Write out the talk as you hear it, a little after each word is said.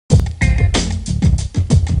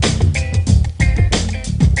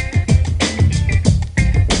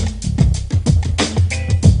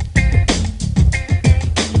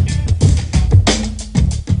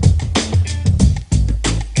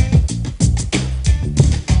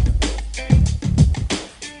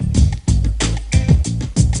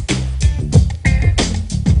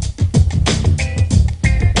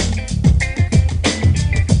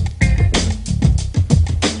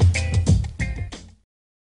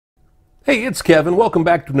Hey, it's Kevin. Welcome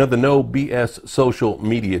back to another No BS social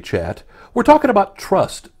media chat. We're talking about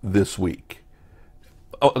trust this week.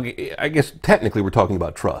 Oh, okay, I guess technically we're talking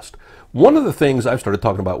about trust. One of the things I've started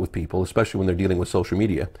talking about with people, especially when they're dealing with social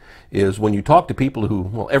media, is when you talk to people who,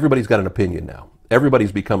 well, everybody's got an opinion now.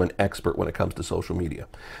 Everybody's become an expert when it comes to social media.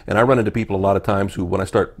 And I run into people a lot of times who, when I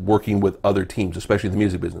start working with other teams, especially in the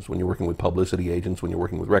music business, when you're working with publicity agents, when you're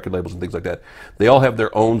working with record labels and things like that, they all have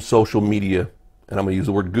their own social media, and I'm going to use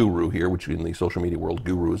the word guru here, which in the social media world,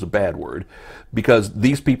 guru is a bad word, because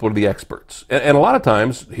these people are the experts. And a lot of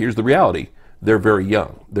times, here's the reality, they're very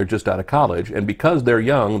young. They're just out of college, and because they're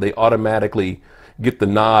young, they automatically get the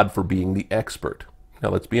nod for being the expert. Now,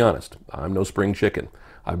 let's be honest, I'm no spring chicken.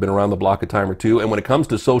 I've been around the block a time or two, and when it comes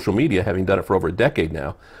to social media, having done it for over a decade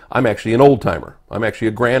now, I'm actually an old timer. I'm actually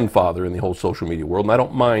a grandfather in the whole social media world, and I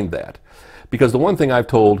don't mind that. Because the one thing I've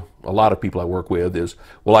told a lot of people I work with is,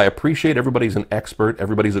 well, I appreciate everybody's an expert,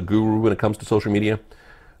 everybody's a guru when it comes to social media.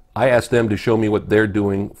 I ask them to show me what they're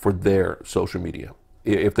doing for their social media,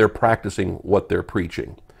 if they're practicing what they're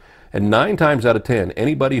preaching. And 9 times out of 10,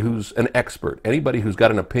 anybody who's an expert, anybody who's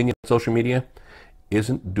got an opinion on social media,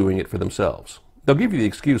 isn't doing it for themselves. They'll give you the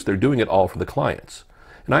excuse they're doing it all for the clients.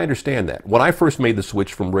 And I understand that. When I first made the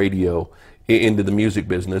switch from radio into the music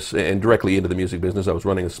business and directly into the music business, I was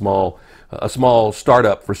running a small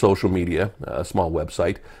startup for social media, a small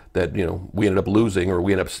website that we ended up losing, or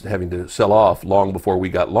we ended up having to sell off long before we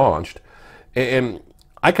got launched. And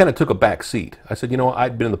I kind of took a back seat. I said,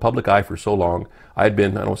 I'd been in the public eye for so long. I'd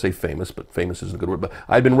been, I don't want to say famous, but famous isn't a good word, but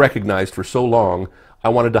I'd been recognized for so long, I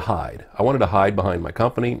wanted to hide. I wanted to hide behind my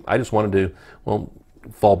company. I just wanted to, well,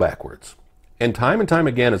 fall backwards. And time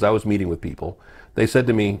again, as I was meeting with people, they said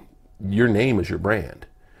to me, your name is your brand.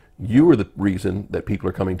 You are the reason that people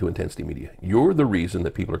are coming to Intensity Media. You're the reason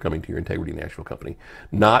that people are coming to your Integrity Nashville company,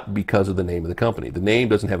 not because of the name of the company. The name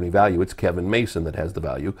doesn't have any value. It's Kevin Mason that has the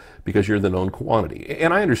value because you're the known quantity.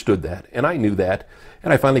 And I understood that, and I knew that,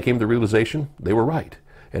 and I finally came to the realization they were right.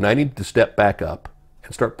 And I needed to step back up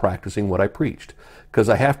and start practicing what I preached, because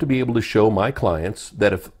I have to be able to show my clients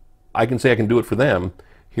that if I can say I can do it for them,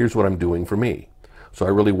 here's what I'm doing for me. So I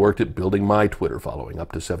really worked at building my Twitter following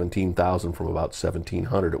up to 17,000 from about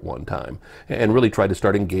 1,700 at one time, and really tried to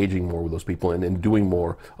start engaging more with those people and doing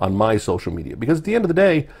more on my social media. Because at the end of the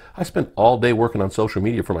day, I spent all day working on social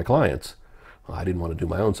media for my clients. I didn't want to do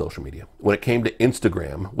my own social media. When it came to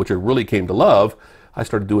Instagram, which I really came to love, I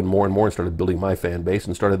started doing more and more and started building my fan base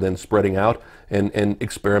and started then spreading out and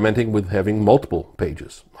experimenting with having multiple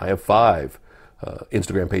pages. I have 5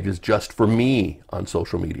 Instagram pages just for me on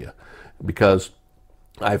social media, because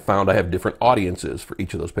I found I have different audiences for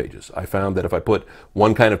each of those pages. I found that if I put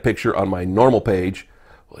one kind of picture on my normal page,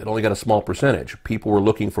 well, it only got a small percentage. People were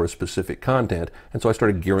looking for a specific content, and so I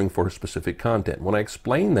started gearing for specific content. When I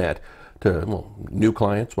explain that to new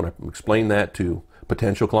clients, when I explain that to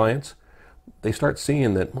potential clients, they start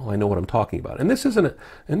seeing that, well, I know what I'm talking about. And this isn't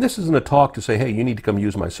a talk to say, hey, you need to come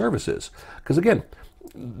use my services. Because again,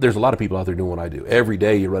 there's a lot of people out there doing what I do. Every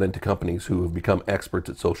day you run into companies who have become experts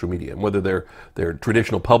at social media, and whether they're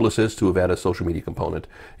traditional publicists who have had a social media component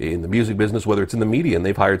in the music business, whether it's in the media and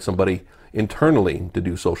they've hired somebody internally to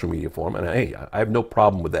do social media for them, and hey, I have no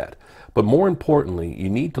problem with that. But more importantly, you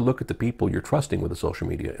need to look at the people you're trusting with the social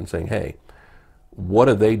media and saying, hey, what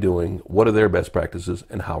are they doing? What are their best practices,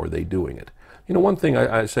 and how are they doing it? One thing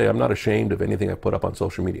I say, I'm not ashamed of anything I put up on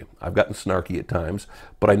social media. I've gotten snarky at times,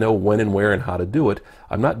 but I know when and where and how to do it.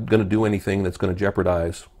 I'm not going to do anything that's going to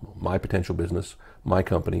jeopardize my potential business, my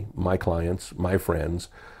company, my clients, my friends,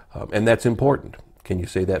 and that's important. Can you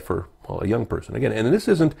say that for a young person? Again, and this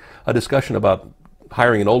isn't a discussion about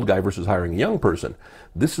hiring an old guy versus hiring a young person.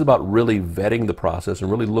 This is about really vetting the process and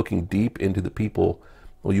really looking deep into the people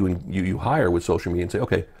you hire with social media and say,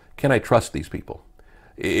 okay, can I trust these people?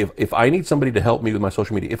 If I need somebody to help me with my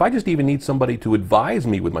social media, if I just even need somebody to advise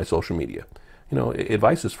me with my social media,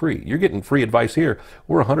 advice is free. You're getting free advice here.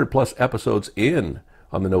 We're 100+ episodes in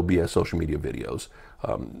on the No BS social media videos.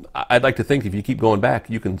 I'd like to think if you keep going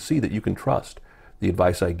back, you can see that you can trust the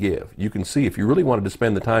advice I give. You can see, if you really wanted to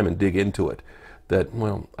spend the time and dig into it, that,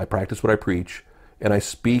 well, I practice what I preach, and I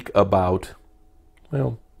speak about,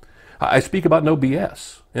 I speak about no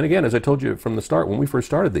BS. And again, as I told you from the start, when we first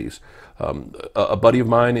started these, a buddy of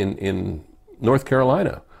mine in North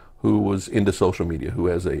Carolina who was into social media, who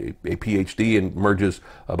has a PhD and merges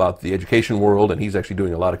about the education world, and he's actually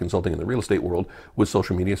doing a lot of consulting in the real estate world with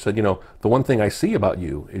social media, said, the one thing I see about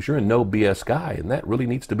you is you're a no BS guy, and that really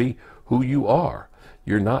needs to be who you are.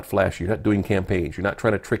 You're not flashy, you're not doing campaigns, you're not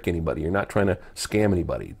trying to trick anybody, you're not trying to scam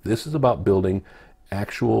anybody. This is about building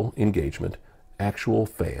actual engagement, actual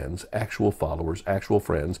fans, actual followers, actual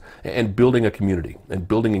friends, and building a community and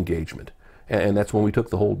building engagement. And that's when we took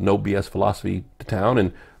the whole no BS philosophy to town,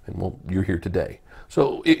 and well, you're here today.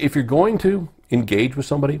 So if you're going to engage with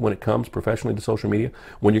somebody when it comes professionally to social media,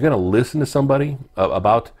 when you're going to listen to somebody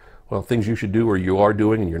about, well, things you should do or you are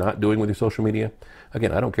doing and you're not doing with your social media,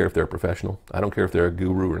 again, I don't care if they're a professional. I don't care if they're a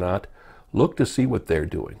guru or not. Look to see what they're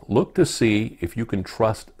doing. Look to see if you can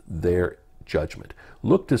trust their judgment.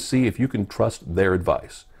 Look to see if you can trust their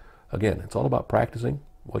advice. Again, it's all about practicing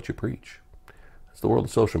what you preach. It's the world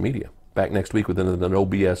of social media. Back next week with the No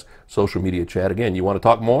BS social media chat. Again, you want to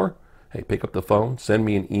talk more? Hey, pick up the phone, send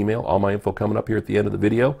me an email. All my info coming up here at the end of the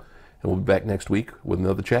video. And we'll be back next week with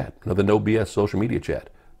another chat, another No BS social media chat.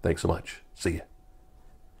 Thanks so much. See ya.